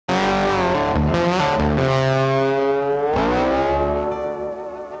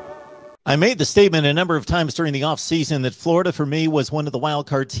I made the statement a number of times during the offseason that Florida, for me, was one of the wild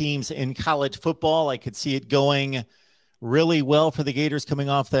card teams in college football. I could see it going really well for the Gators coming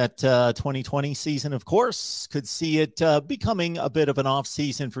off that 2020 season, of course. Could see it becoming a bit of an off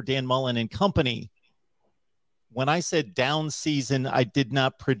season for Dan Mullen and company. When I said down season, I did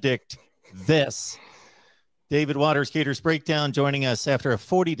not predict this. David Waters, Gators Breakdown, joining us after a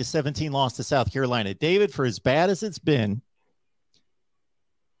 40-17 loss to South Carolina. David, for as bad as it's been,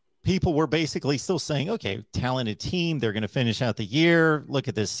 people were basically still saying, okay, talented team. They're going to finish out the year. Look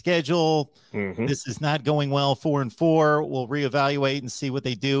at this schedule. This is not going well. 4-4. We'll reevaluate and see what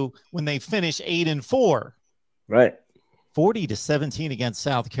they do when they finish 8-4. Right. 40-17 against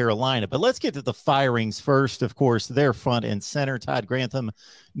South Carolina. But let's get to the firings first. Of course, their front and center. Todd Grantham,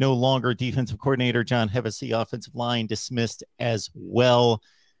 no longer defensive coordinator. John Hevesy, offensive line, dismissed as well.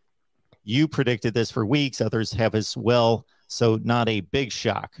 You predicted this for weeks. Others have as well. So not a big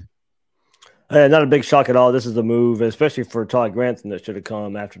shock. Not a big shock at all. This is a move, especially for Todd Grantham, that should have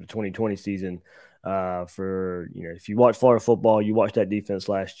come after the 2020 season. If you watch Florida football, you watched that defense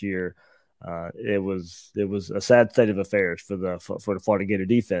last year. It was a sad state of affairs for the Florida Gator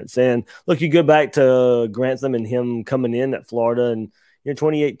defense. And look, you go back to Grantham and him coming in at Florida, and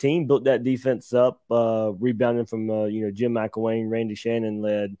 2018 built that defense up, rebounding from Jim McElwain, Randy Shannon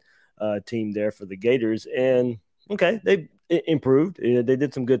led team there for the Gators, and okay, they improved. They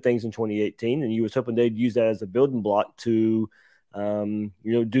did some good things in 2018, and you was hoping they'd use that as a building block to,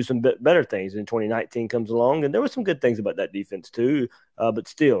 do some better things. And 2019 comes along, and there were some good things about that defense too. But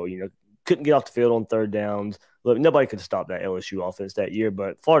still, couldn't get off the field on third downs. Look, nobody could stop that LSU offense that year,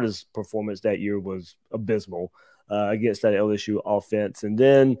 but Florida's performance that year was abysmal against that LSU offense. And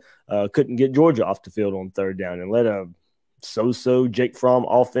then couldn't get Georgia off the field on third down and let a so-so Jake Fromm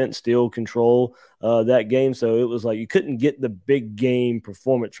offense still control that game. So it was like you couldn't get the big game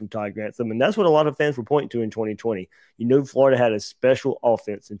performance from Todd Grantham, and that's what a lot of fans were pointing to in 2020. Florida had a special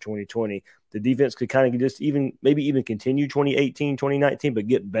offense in 2020. The defense could kind of just maybe even continue 2018, 2019, but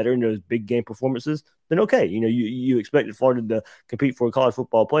get better in those big game performances. Then okay, you expected Florida to compete for a college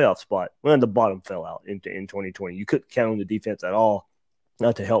football playoff spot. Well, the bottom fell out in 2020. You couldn't count on the defense at all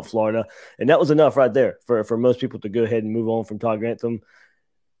not to help Florida. And that was enough right there for most people to go ahead and move on from Todd Grantham.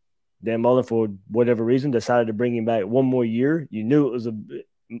 Dan Mullen, for whatever reason, decided to bring him back one more year. You knew it was a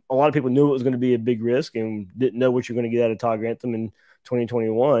lot of people knew it was going to be a big risk and didn't know what you're going to get out of Todd Grantham in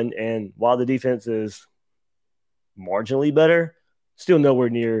 2021. And while the defense is marginally better, still nowhere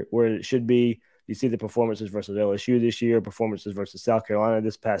near where it should be. You see the performances versus LSU this year, performances versus South Carolina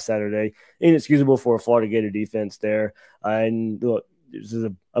this past Saturday. Inexcusable for a Florida Gator defense there. And look, this is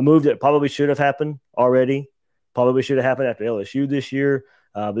a move that probably should have happened already. Probably should have happened after LSU this year.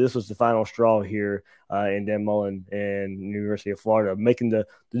 But this was the final straw here in Dan Mullen and University of Florida, making the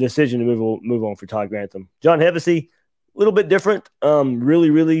decision to move on for Todd Grantham. John Hevesy, a little bit different. Really,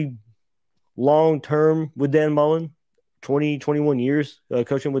 really long-term with Dan Mullen. 21 years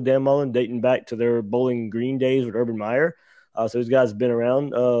coaching with Dan Mullen, dating back to their Bowling Green days with Urban Meyer. So those guys have been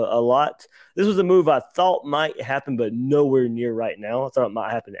around a lot. This was a move I thought might happen, but nowhere near right now. I thought it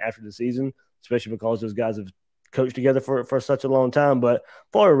might happen after the season, especially because those guys have coached together for such a long time. But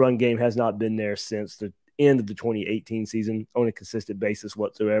Florida run game has not been there since the end of the 2018 season on a consistent basis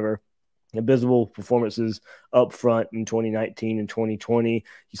whatsoever. Abysmal performances up front in 2019 and 2020.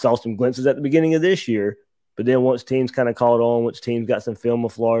 You saw some glimpses at the beginning of this year, but then once teams kind of caught on, once teams got some film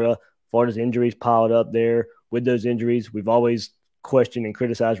of Florida's injuries piled up there. With those injuries, we've always questioned and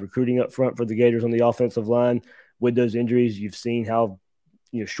criticized recruiting up front for the Gators on the offensive line. With those injuries, you've seen how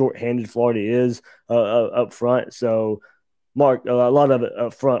shorthanded Florida is up front. So, Mark, a lot of it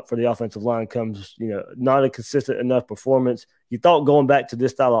up front for the offensive line comes, not a consistent enough performance. You thought going back to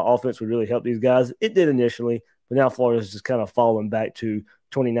this style of offense would really help these guys. It did initially, but now Florida's just kind of fallen back to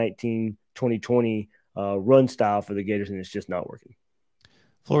 2019, 2020 run style for the Gators, and it's just not working.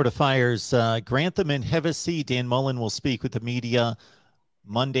 Florida fires Grantham and Hevesy. Dan Mullen will speak with the media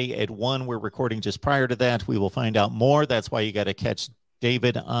Monday at 1. We're recording just prior to that. We will find out more. That's why you got to catch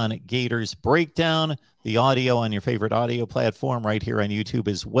David on Gators Breakdown, the audio on your favorite audio platform right here on YouTube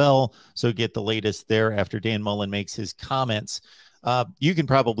as well. So get the latest there after Dan Mullen makes his comments. You can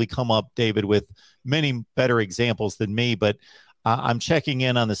probably come up, David, with many better examples than me, but I'm checking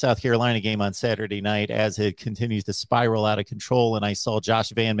in on the South Carolina game on Saturday night as it continues to spiral out of control. And I saw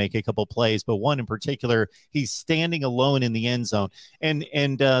Josh Vann make a couple plays, but one in particular, he's standing alone in the end zone. And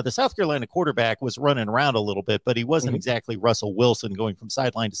the South Carolina quarterback was running around a little bit, but he wasn't exactly Russell Wilson going from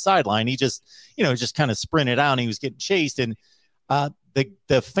sideline to sideline. He just, just kind of sprinted out and he was getting chased. And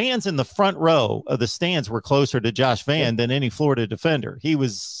the fans in the front row of the stands were closer to Josh Vann than any Florida defender. He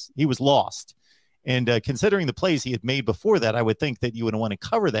was lost. And considering the plays he had made before that, I would think that you would want to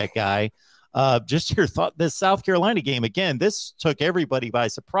cover that guy. Just your thought, this South Carolina game, again, this took everybody by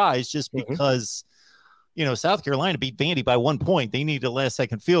surprise just because, South Carolina beat Vandy by 1 point. They needed a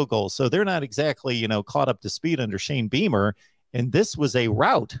last-second field goal. So they're not exactly, caught up to speed under Shane Beamer. And this was a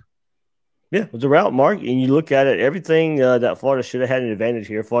rout. Yeah, it was a route, Mark. And you look at it, everything that Florida should have had an advantage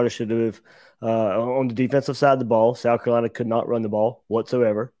here. Florida should have, on the defensive side of the ball, South Carolina could not run the ball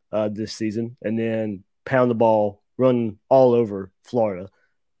whatsoever this season. And then pound the ball, run all over Florida.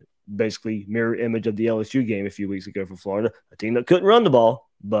 Basically, mirror image of the LSU game a few weeks ago for Florida. A team that couldn't run the ball,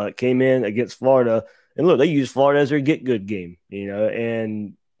 but came in against Florida. And look, they used Florida as their get-good game,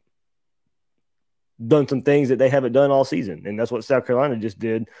 and done some things that they haven't done all season. And that's what South Carolina just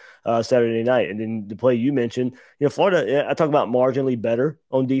did Saturday night. And then the play you mentioned, Florida, I talk about marginally better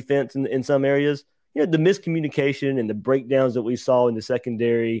on defense in some areas. The miscommunication and the breakdowns that we saw in the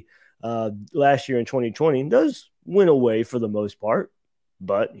secondary last year in 2020 does went away for the most part.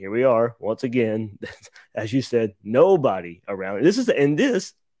 But here we are once again, as you said, nobody around.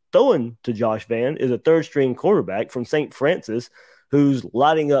 This throwing to Josh Vann is a third-string quarterback from St. Francis who's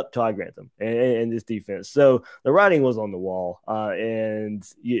lighting up Todd Grantham and this defense. So the writing was on the wall, and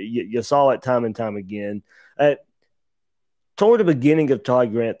you saw it time and time again. Toward the beginning of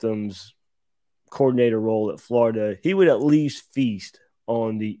Todd Grantham's coordinator role at Florida, he would at least feast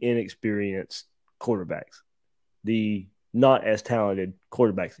on the inexperienced quarterbacks, the not as talented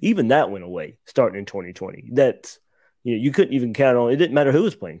quarterbacks. Even that went away starting in 2020. You couldn't even count on. It didn't matter who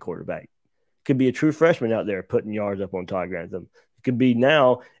was playing quarterback. It could be a true freshman out there putting yards up on Todd Grantham. It could be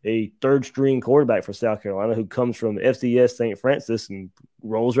now a third-string quarterback for South Carolina who comes from FCS St. Francis and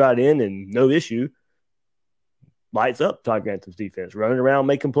rolls right in and no issue, lights up Todd Grantham's defense, running around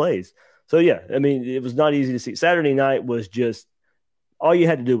making plays. So, yeah, I mean, it was not easy to see. Saturday night was just all you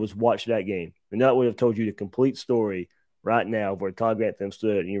had to do was watch that game, and that would have told you the complete story right now where Todd Grantham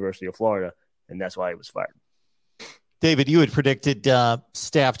stood at the University of Florida, and that's why he was fired. David, you had predicted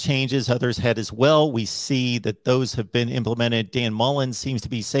staff changes. Others had as well. We see that those have been implemented. Dan Mullen seems to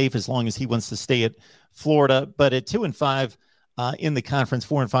be safe as long as he wants to stay at Florida. But at 2-5 in the conference,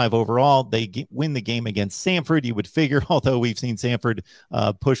 4-5 overall, they win the game against Samford. You would figure, although we've seen Samford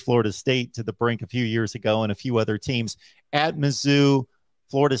push Florida State to the brink a few years ago and a few other teams. At Mizzou,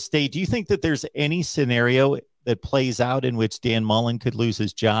 Florida State, do you think that there's any scenario that plays out in which Dan Mullen could lose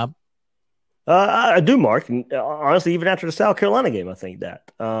his job? I do, Mark. And honestly, even after the South Carolina game, I think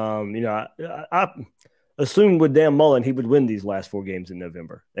that. I assumed with Dan Mullen he would win these last 4 games in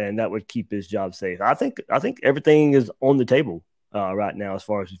November, and that would keep his job safe. I think everything is on the table right now as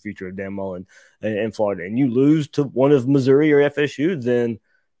far as the future of Dan Mullen in Florida. And you lose to one of Missouri or FSU, then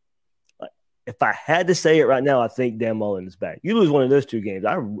if I had to say it right now, I think Dan Mullen is back. You lose one of those 2 games,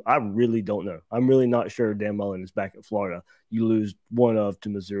 I really don't know. I'm really not sure Dan Mullen is back at Florida. You lose one of to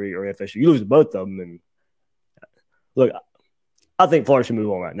Missouri or FSU. You lose both of them. And look, I think Florida should move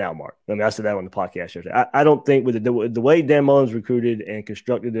on right now, Mark. I mean, I said that on the podcast yesterday. I don't think with the way Dan Mullen's recruited and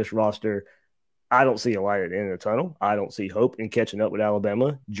constructed this roster, I don't see a light at the end of the tunnel. I don't see hope in catching up with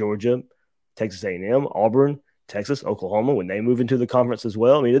Alabama, Georgia, Texas A&M, Auburn, Texas, Oklahoma, when they move into the conference as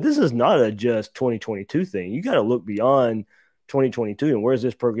well. I mean, this is not a just 2022 thing. You got to look beyond 2022 and where's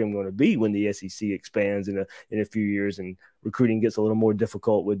this program going to be when the SEC expands in a few years and recruiting gets a little more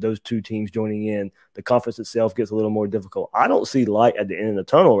difficult with those 2 teams joining in. The conference itself gets a little more difficult. I don't see light at the end of the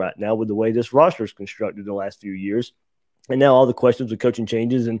tunnel right now with the way this roster is constructed the last few years. And now all the questions with coaching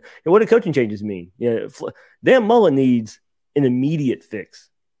changes and what do coaching changes mean? Dan Mullen needs an immediate fix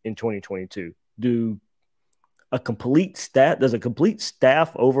in 2022. Does a complete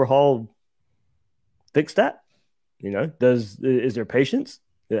staff overhaul fix that? Is there patience?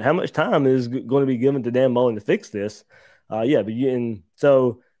 How much time is going to be given to Dan Mullen to fix this? I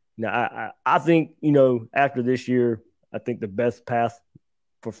think, after this year, I think the best path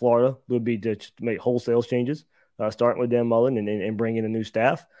for Florida would be to make wholesale changes, starting with Dan Mullen and bring in a new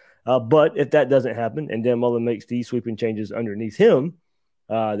staff. But if that doesn't happen and Dan Mullen makes these sweeping changes underneath him,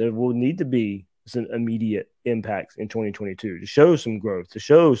 there will need to be some immediate impacts in 2022 to show some growth, to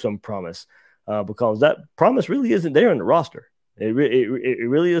show some promise, because that promise really isn't there in the roster. It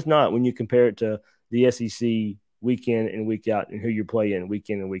really is not when you compare it to the SEC week in and week out and who you're playing week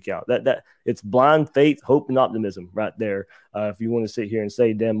in and week out. That it's blind faith, hope, and optimism right there. If you want to sit here and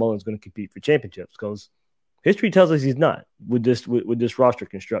say Dan Mullen's going to compete for championships, because history tells us he's not with this roster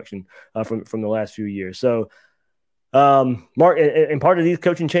construction from the last few years. So, Mark, and part of these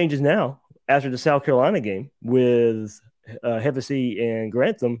coaching changes now after the South Carolina game with Hevesy and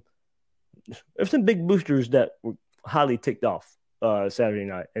Grantham, there's some big boosters that were highly ticked off Saturday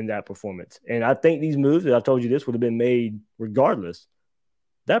night in that performance. And I think these moves, that I told you this, would have been made regardless.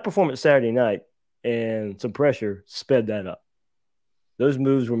 That performance Saturday night and some pressure sped that up. Those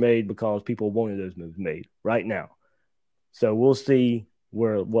moves were made because people wanted those moves made right now. So we'll see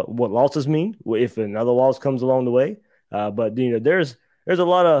what losses mean if another loss comes along the way. But there's a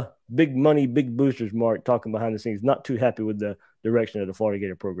lot of big money, big boosters, Mark, talking behind the scenes, not too happy with the direction of the Florida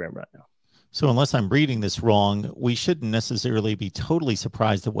Gator program right now. So unless I'm reading this wrong, we shouldn't necessarily be totally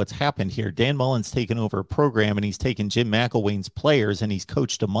surprised at what's happened here. Dan Mullen's taken over a program, and he's taken Jim McElwain's players and he's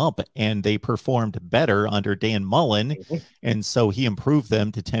coached them up, and they performed better under Dan Mullen. Mm-hmm. And so he improved them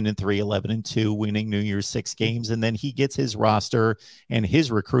to 10-3, 11-2, winning New Year's 6 games. And then he gets his roster and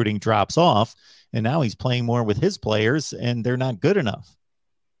his recruiting drops off. And now he's playing more with his players, and they're not good enough.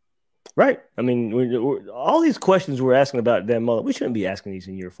 Right. I mean, all these questions we're asking about Dan Mullen, we shouldn't be asking these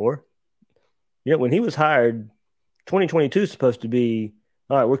in year 4. When he was hired, 2022 is supposed to be,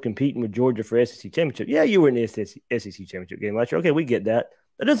 all right, we're competing with Georgia for SEC championship. Yeah, you were in the SEC championship game last year. Okay, we get that.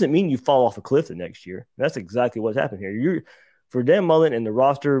 That doesn't mean you fall off a cliff the next year. That's exactly what's happened here. For Dan Mullen and the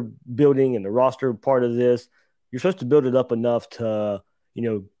roster building and the roster part of this, you're supposed to build it up enough to,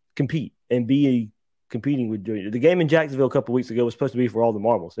 compete and be competing with Georgia. The game in Jacksonville a couple of weeks ago was supposed to be for all the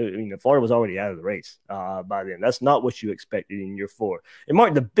marbles. I mean, Florida was already out of the race by then. That's not what you expected in year 4. And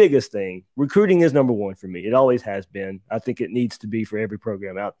Mark, the biggest thing, recruiting is number 1 for me. It always has been. I think it needs to be for every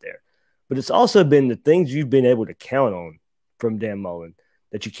program out there. But it's also been the things you've been able to count on from Dan Mullen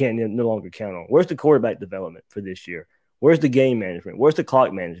that you can't no longer count on. Where's the quarterback development for this year? Where's the game management? Where's the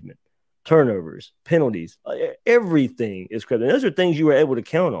clock management? Turnovers, penalties, everything is critical. And those are things you were able to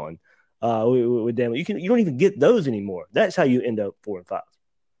count on. With Dan, you don't even get those anymore. That's how you end up 4-5.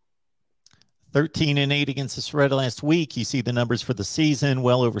 13-8 against the spread last week. You see the numbers for the season,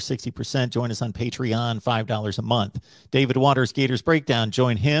 well over 60%. Join us on Patreon, $5 a month. David Waters, Gators Breakdown.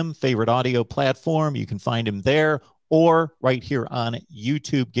 Join him, favorite audio platform. You can find him there or right here on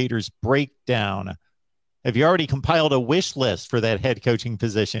YouTube, Gators Breakdown. Have you already compiled a wish list for that head coaching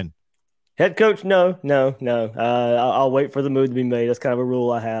position? Head coach, no. I'll wait for the move to be made. That's kind of a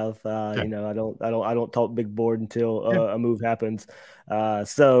rule I have. Okay. I don't talk big board until a move happens.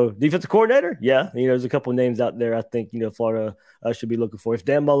 So defensive coordinator, yeah. There's a couple of names out there I think Florida should be looking for if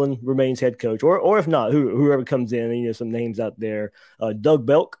Dan Mullen remains head coach, or if not, whoever comes in. Some names out there. Doug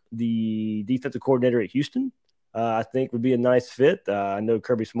Belk, the defensive coordinator at Houston, I think would be a nice fit. I know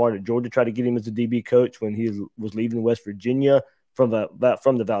Kirby Smart at Georgia tried to get him as a DB coach when he was leaving West Virginia. From the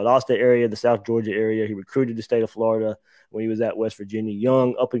Valdosta area, the South Georgia area. He recruited the state of Florida when he was at West Virginia.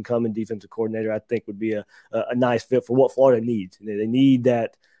 Young, up-and-coming defensive coordinator, I think would be a nice fit for what Florida needs. They need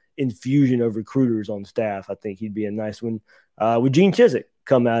that infusion of recruiters on staff. I think he'd be a nice one. With Gene Chizik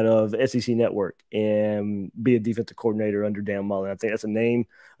come out of SEC Network and be a defensive coordinator under Dan Mullen. I think that's a name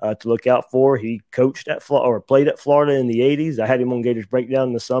to look out for. He coached at played at Florida in the 80s. I had him on Gators Breakdown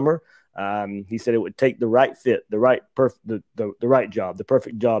in the summer. He said it would take the right fit, the right job, the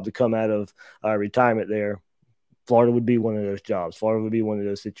perfect job to come out of retirement there. Florida would be one of those jobs. Florida would be one of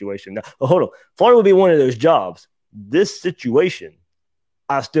those situations. Now, hold on. Florida would be one of those jobs. This situation,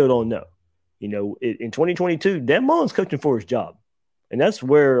 I still don't know. In 2022, Dan Mullen's coaching for his job. And that's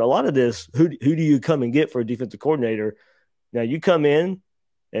where a lot of this, who do you come and get for a defensive coordinator? Now, you come in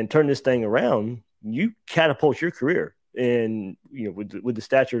and turn this thing around, you catapult your career. And with the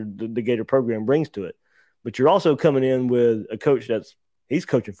stature the Gator program brings to it, but you're also coming in with a coach he's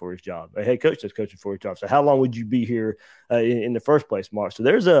coaching for his job, a head coach that's coaching for his job. So how long would you be here in the first place, Mark? So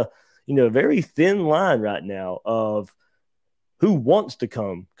there's a very thin line right now of who wants to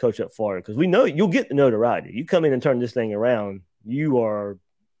come coach at Florida, because we know you'll get the notoriety. You come in and turn this thing around,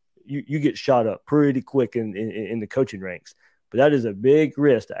 you get shot up pretty quick in the coaching ranks. But that is a big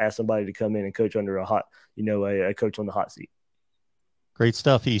risk to ask somebody to come in and coach under a coach on the hot seat. Great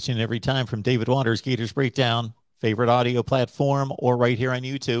stuff each and every time from David Waters, Gators Breakdown, favorite audio platform, or right here on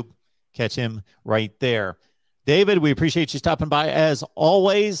YouTube. Catch him right there. David, we appreciate you stopping by as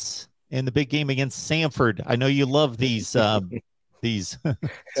always in the big game against Samford. I know you love these,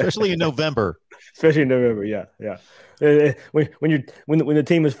 especially in November. Especially in November, yeah. When the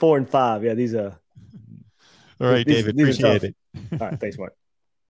team is 4-5, yeah, these are. All right, David, appreciate it. All right, thanks, Mark.